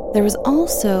 There was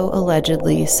also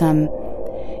allegedly some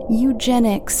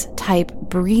eugenics-type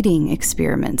breeding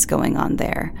experiments going on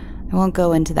there. I won't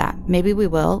go into that. Maybe we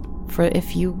will, for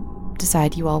if you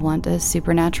decide you all want a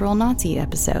supernatural Nazi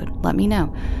episode. Let me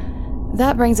know.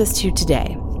 That brings us to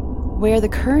today, where the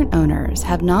current owners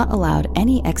have not allowed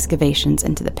any excavations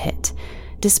into the pit,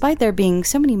 despite there being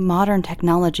so many modern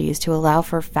technologies to allow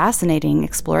for fascinating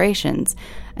explorations.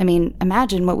 I mean,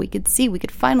 imagine what we could see. We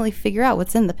could finally figure out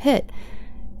what's in the pit.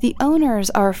 The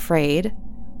owners are afraid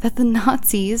that the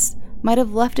Nazis might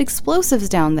have left explosives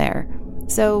down there.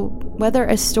 So whether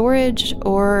as storage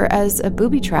or as a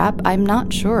booby trap, I'm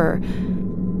not sure.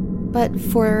 But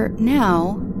for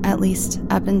now, at least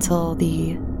up until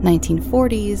the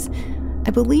 1940s,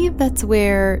 I believe that's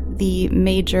where the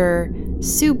major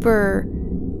super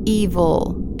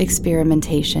evil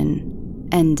experimentation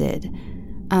ended.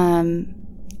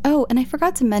 Oh, and I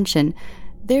forgot to mention,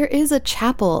 there is a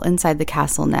chapel inside the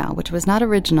castle now, which was not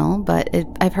original, but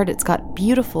I've heard it's got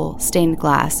beautiful stained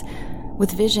glass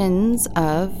with visions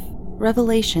of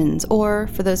revelations, or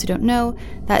for those who don't know,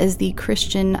 that is the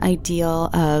Christian ideal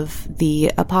of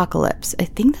the apocalypse. I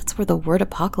think that's where the word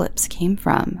apocalypse came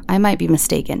from. I might be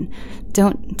mistaken.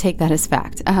 Don't take that as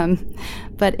fact.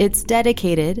 But it's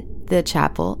dedicated, the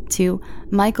chapel, to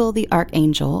Michael the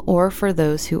Archangel, or for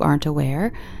those who aren't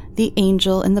aware, the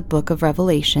angel in the book of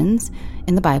Revelations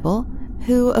in the Bible,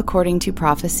 who, according to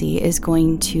prophecy, is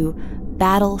going to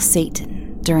battle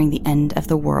Satan during the end of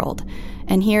the world.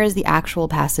 And here is the actual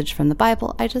passage from the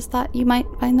Bible. I just thought you might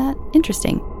find that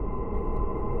interesting.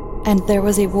 And there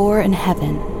was a war in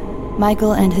heaven.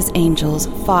 Michael and his angels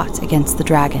fought against the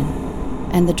dragon,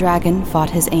 and the dragon fought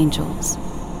his angels,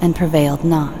 and prevailed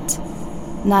not.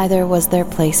 Neither was their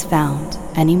place found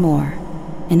any more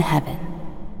in heaven.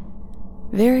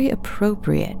 Very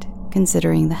appropriate,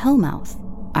 considering the Hellmouth,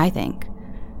 I think.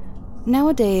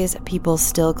 Nowadays, people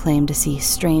still claim to see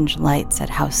strange lights at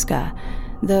Hauska,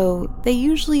 though they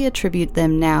usually attribute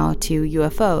them now to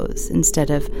UFOs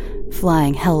instead of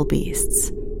flying hell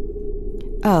beasts.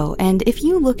 Oh, and if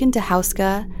you look into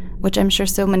Hauska, which I'm sure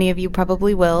so many of you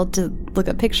probably will, to look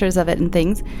up pictures of it and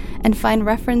things, and find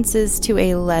references to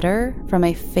a letter from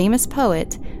a famous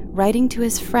poet writing to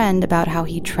his friend about how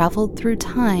he traveled through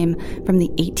time from the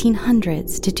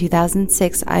 1800s to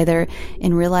 2006, either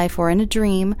in real life or in a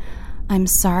dream, I'm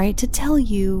sorry to tell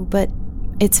you, but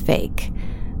it's fake.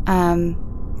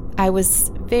 I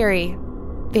was very,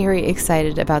 very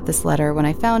excited about this letter when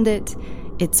I found it.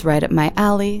 It's right up my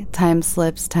alley, time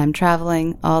slips, time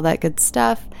traveling, all that good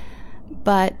stuff.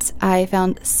 But I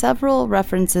found several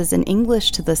references in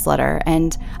English to this letter,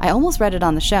 and I almost read it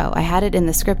on the show. I had it in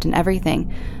the script and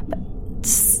everything, but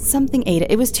something ate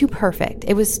it. It was too perfect.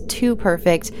 It was too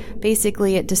perfect.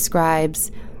 Basically, it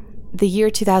describes the year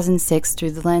 2006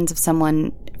 through the lens of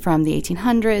someone from the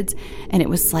 1800s, and it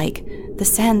was like the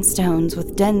sandstones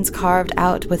with dens carved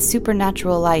out with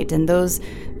supernatural light, and those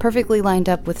perfectly lined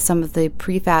up with some of the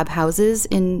prefab houses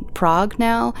in Prague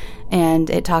now. And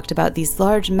it talked about these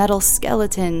large metal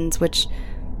skeletons, which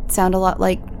sound a lot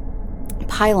like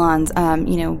pylons,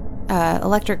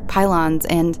 electric pylons.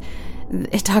 And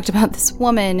it talked about this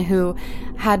woman who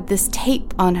had this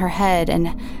tape on her head and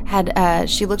had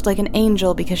she looked like an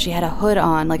angel because she had a hood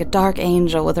on, like a dark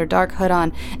angel with her dark hood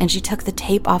on, and she took the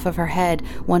tape off of her head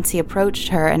once he approached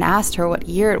her and asked her what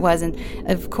year it was. And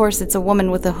of course it's a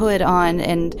woman with a hood on,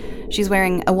 and she's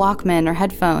wearing a Walkman or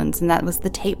headphones, and that was the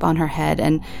tape on her head.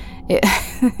 And it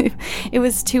it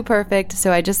was too perfect,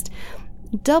 so I just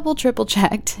triple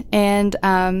checked, and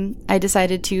I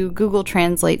decided to Google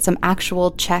Translate some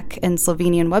actual Czech and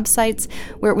Slovenian websites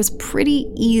where it was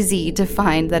pretty easy to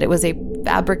find that it was a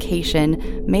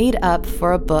fabrication made up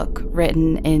for a book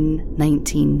written in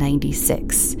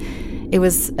 1996. It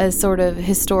was a sort of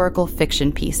historical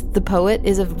fiction piece. The poet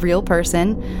is a real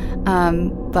person,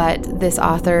 but this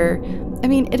author, I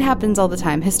mean, it happens all the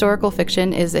time. Historical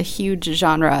fiction is a huge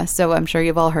genre, so I'm sure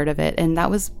you've all heard of it, and that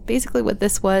was basically what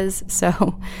this was,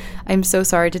 so I'm so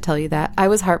sorry to tell you that. I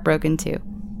was heartbroken too.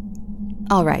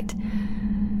 All right.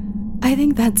 I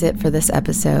think that's it for this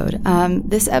episode.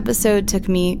 This episode took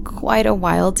me quite a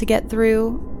while to get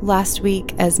through. Last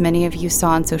week, as many of you saw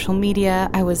on social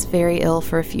media, I was very ill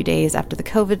for a few days after the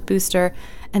COVID booster,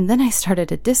 and then I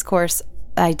started a discourse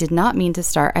I did not mean to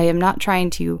start. I am not trying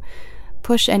to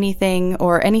push anything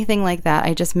or anything like that.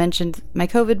 I just mentioned my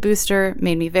COVID booster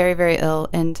made me very, very ill,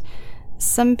 and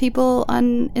some people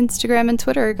on Instagram and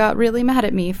Twitter got really mad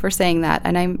at me for saying that,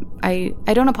 and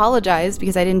I don't apologize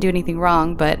because I didn't do anything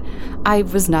wrong, but I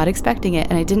was not expecting it,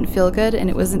 and I didn't feel good,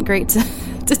 and it wasn't great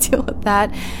to deal with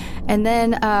that. And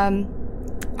then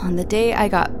on the day I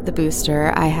got the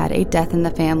booster, I had a death in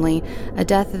the family, a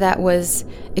death that was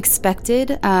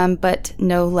expected, but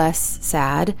no less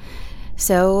sad.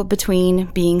 So between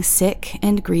being sick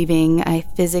and grieving, I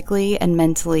physically and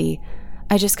mentally,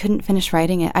 I just couldn't finish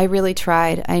writing it. I really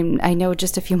tried. I know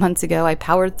just a few months ago I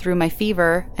powered through my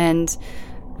fever and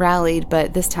rallied,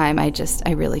 but this time I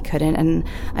really couldn't. And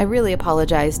I really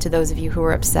apologize to those of you who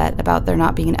were upset about there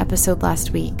not being an episode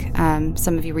last week.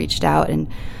 Some of you reached out, and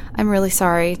I'm really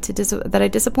sorry that I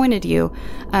disappointed you.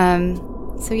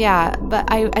 So yeah,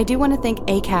 but I do want to thank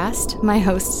Acast, my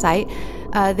host site.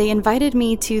 They invited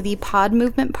me to the Pod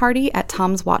Movement party at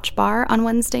Tom's Watch Bar on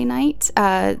Wednesday night.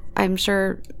 I'm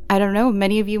sure, I don't know,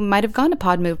 many of you might have gone to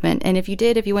Pod Movement. And if you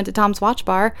did, if you went to Tom's Watch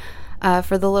Bar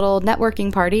for the little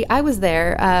networking party, I was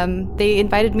there. They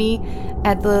invited me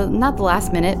at not the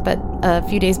last minute, but a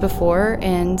few days before.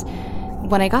 And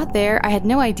when I got there, I had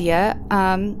no idea.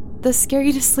 The Scare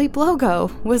You to Sleep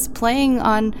logo was playing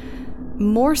on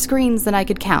more screens than I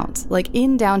could count, like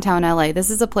in downtown LA. This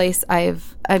is a place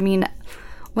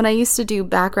when I used to do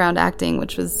background acting,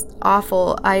 which was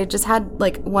awful, I just had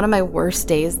like one of my worst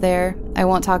days there. I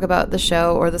won't talk about the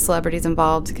show or the celebrities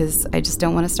involved because I just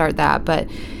don't want to start that, but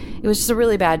it was just a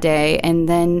really bad day. And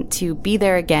then to be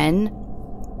there again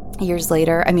years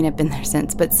later, I mean, I've been there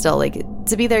since, but still, like,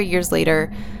 to be there years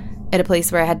later at a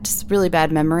place where I had just really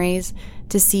bad memories,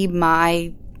 to see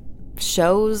my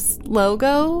show's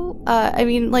logo,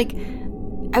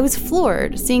 I was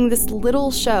floored seeing this little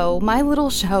show, my little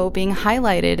show, being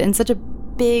highlighted in such a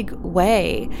big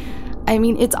way. I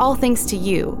mean, it's all thanks to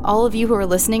you, all of you who are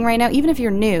listening right now. Even if you're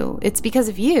new, it's because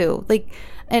of you.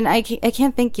 And I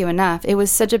can't thank you enough. It was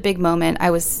such a big moment.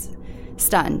 I was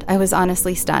stunned. I was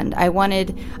honestly stunned.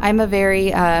 I'm a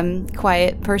very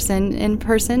quiet person in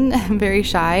person. I'm very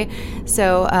shy.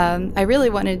 So I really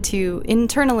wanted to,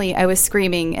 internally, I was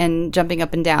screaming and jumping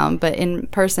up and down. But in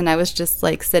person, I was just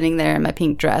like sitting there in my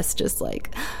pink dress, just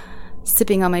like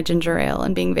sipping on my ginger ale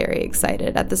and being very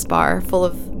excited at this bar full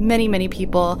of many, many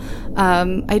people.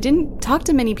 I didn't talk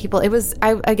to many people.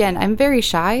 I'm very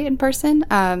shy in person.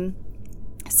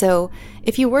 So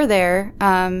if you were there,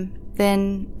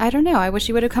 then I don't know. I wish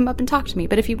you would have come up and talked to me.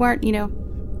 But if you weren't,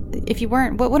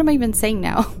 what am I even saying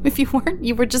now? If you weren't,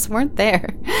 just weren't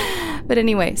there. But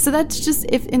anyway, so that's just,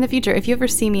 if in the future, if you ever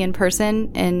see me in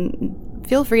person, and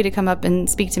feel free to come up and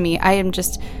speak to me. I am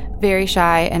just very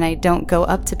shy and I don't go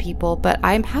up to people, but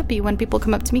I'm happy when people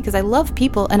come up to me because I love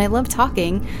people and I love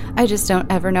talking. I just don't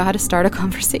ever know how to start a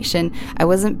conversation. I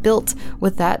wasn't built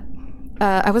with that.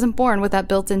 I wasn't born with that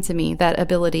built into me, that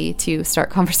ability to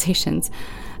start conversations.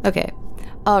 Okay.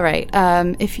 All right.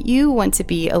 If you want to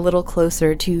be a little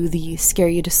closer to the Scare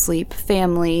You to Sleep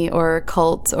family or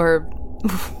cult, or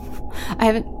I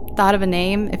haven't thought of a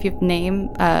name. If you have a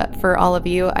name for all of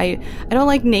you, I don't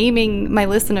like naming my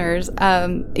listeners.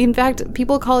 In fact,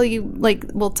 people call you, like,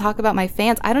 we'll talk about my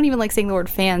fans. I don't even like saying the word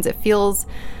fans. It feels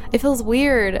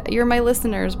weird. You're my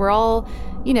listeners. We're all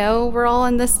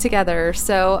in this together.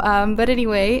 So, but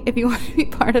anyway, if you want to be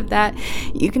part of that,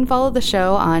 you can follow the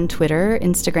show on Twitter,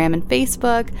 Instagram, and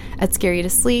Facebook at Scare You to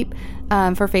Sleep.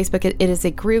 For Facebook, it is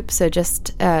a group, so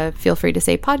just feel free to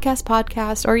say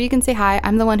podcast, or you can say hi.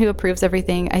 I'm the one who approves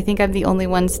everything. I think I'm the only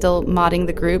one still modding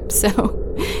the group, so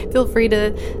feel free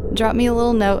to drop me a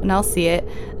little note and I'll see it.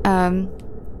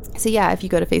 So yeah, if you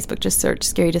go to Facebook, just search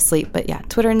Scare You to Sleep. But yeah,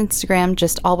 Twitter and Instagram,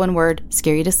 just all one word,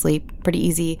 Scare You to Sleep. Pretty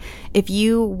easy. If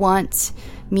you want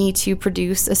me to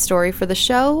produce a story for the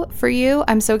show for you,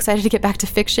 I'm so excited to get back to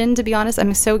fiction, to be honest.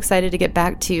 I'm so excited to get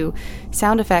back to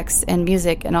sound effects and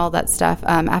music and all that stuff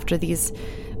after these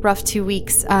rough 2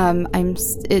 weeks.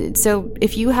 So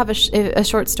if you have a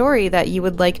short story that you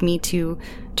would like me to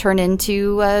turn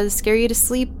into a Scare You to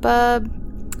Sleep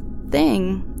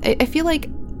thing, I feel like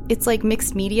it's like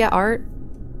mixed media art.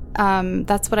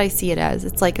 That's what I see it as.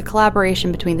 It's like a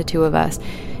collaboration between the two of us.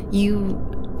 You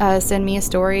send me a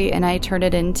story and I turn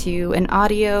it into an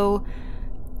audio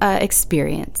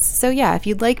experience. So yeah, if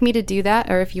you'd like me to do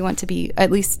that, or if you want to be at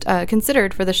least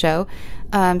considered for the show,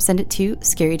 send it to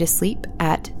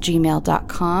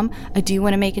scarytosleep@gmail.com. I do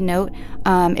want to make a note.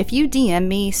 If you DM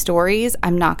me stories,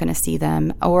 I'm not going to see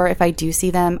them. Or if I do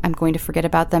see them, I'm going to forget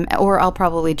about them. Or I'll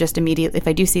probably just immediately, if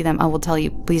I do see them, I will tell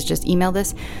you, please just email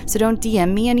this. So don't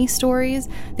DM me any stories.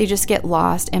 They just get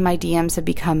lost and my DMs have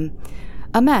become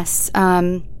a mess.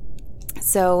 On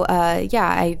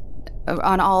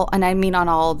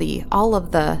all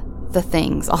of the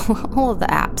things, all of the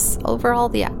apps, over all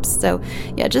the apps. So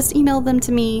yeah, just email them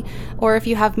to me. Or if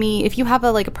you have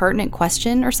a pertinent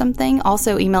question or something,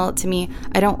 also email it to me.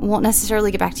 Won't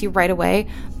necessarily get back to you right away,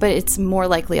 but it's more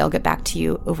likely I'll get back to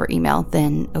you over email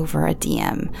than over a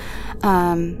DM.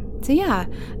 So yeah.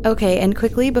 Okay. And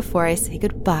quickly before I say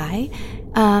goodbye,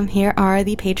 here are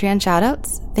the Patreon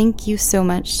shoutouts. Thank you so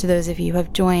much to those of you who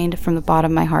have joined from the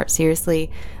bottom of my heart.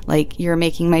 Seriously, like, you're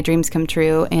making my dreams come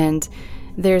true, and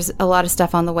there's a lot of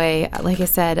stuff on the way. Like I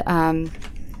said,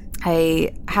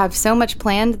 I have so much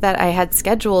planned that I had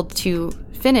scheduled to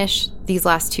finish these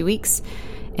last 2 weeks,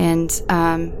 and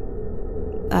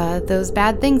those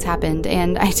bad things happened,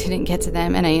 and I didn't get to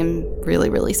them, and I am really,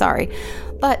 really sorry.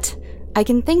 But I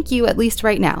can thank you at least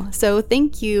right now. So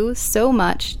thank you so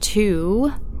much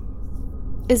to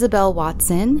Isabel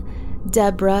Watson,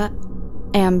 Deborah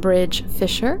Ambridge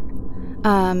Fisher,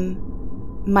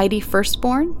 Mighty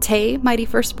Firstborn, Mighty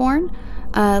Firstborn,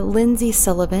 Lindsay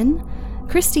Sullivan,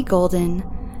 Christy Golden,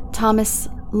 Thomas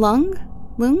Lang.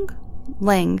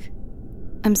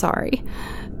 I'm sorry.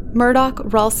 Murdoch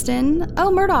Ralston. Oh,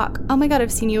 Murdoch. Oh my God,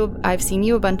 I've seen you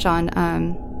a bunch on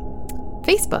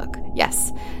Facebook.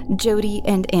 Yes. Jody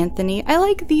and Anthony. I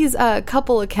like these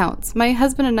couple accounts. My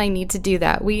husband and I need to do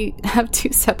that. We have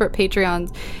 2 separate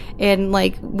Patreons, and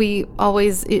we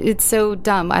always, it's so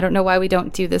dumb. I don't know why we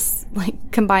don't do this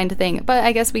combined thing, but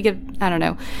I guess we could, I don't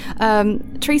know.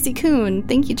 Tracy Kuhn.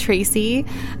 Thank you, Tracy.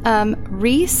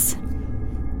 Reese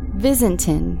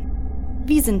Visentin.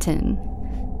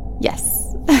 Yes.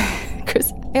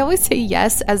 Chris, I always say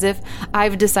yes as if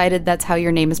I've decided that's how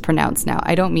your name is pronounced now.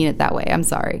 I don't mean it that way. I'm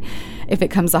sorry if it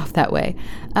comes off that way.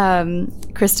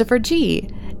 Christopher G.,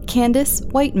 Candace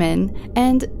Whiteman,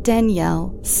 and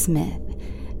Danielle Smith.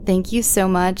 Thank you so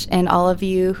much. And all of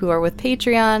you who are with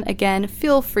Patreon, again,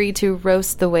 feel free to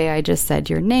roast the way I just said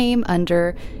your name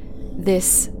under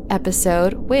this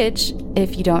episode, which,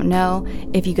 if you don't know,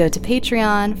 if you go to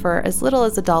Patreon for as little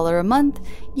as $1 a month,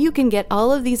 you can get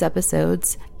all of these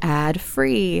episodes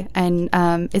ad-free. And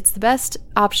it's the best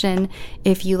option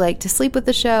if you like to sleep with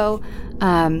the show.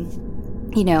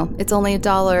 You know, it's only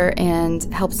 $1 and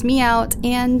helps me out,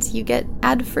 and you get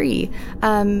ad-free.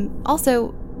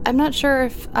 Also, I'm not sure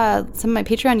if some of my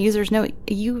Patreon users know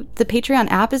the Patreon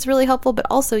app is really helpful, but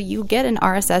also you get an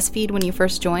RSS feed when you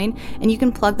first join, and you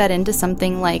can plug that into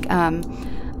something like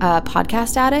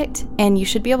Podcast Addict, and you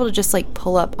should be able to just like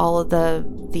pull up all of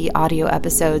the audio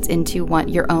episodes into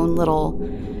your little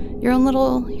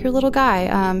guy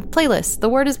playlist. The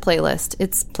word is playlist.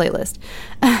 It's playlist.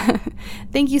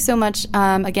 Thank you so much.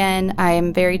 Again, I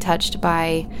am very touched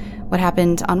by what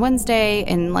happened on Wednesday,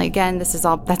 and like, again, that's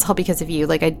all because of you.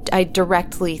 Like, I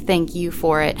directly thank you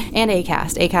for it, and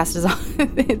Acast is all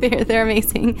they're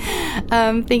amazing.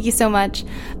 Thank you so much.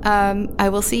 I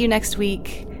will see you next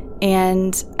week,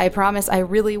 and I promise I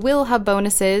really will have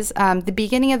bonuses. The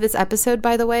beginning of this episode,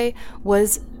 by the way,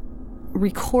 was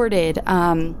recorded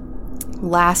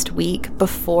last week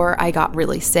before I got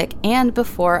really sick and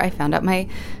before I found out my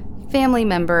family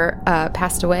member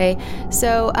passed away.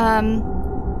 So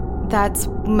that's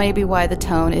maybe why the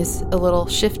tone is a little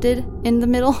shifted in the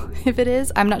middle. If it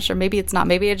is, I'm not sure. Maybe it's not.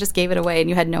 Maybe I just gave it away and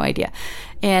you had no idea.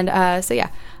 And so yeah.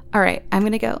 All right, I'm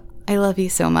gonna go. I love you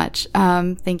so much.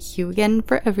 Thank you again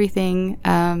for everything.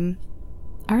 All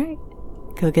right,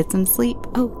 go get some sleep.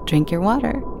 Oh, drink your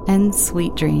water and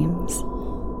sweet dreams.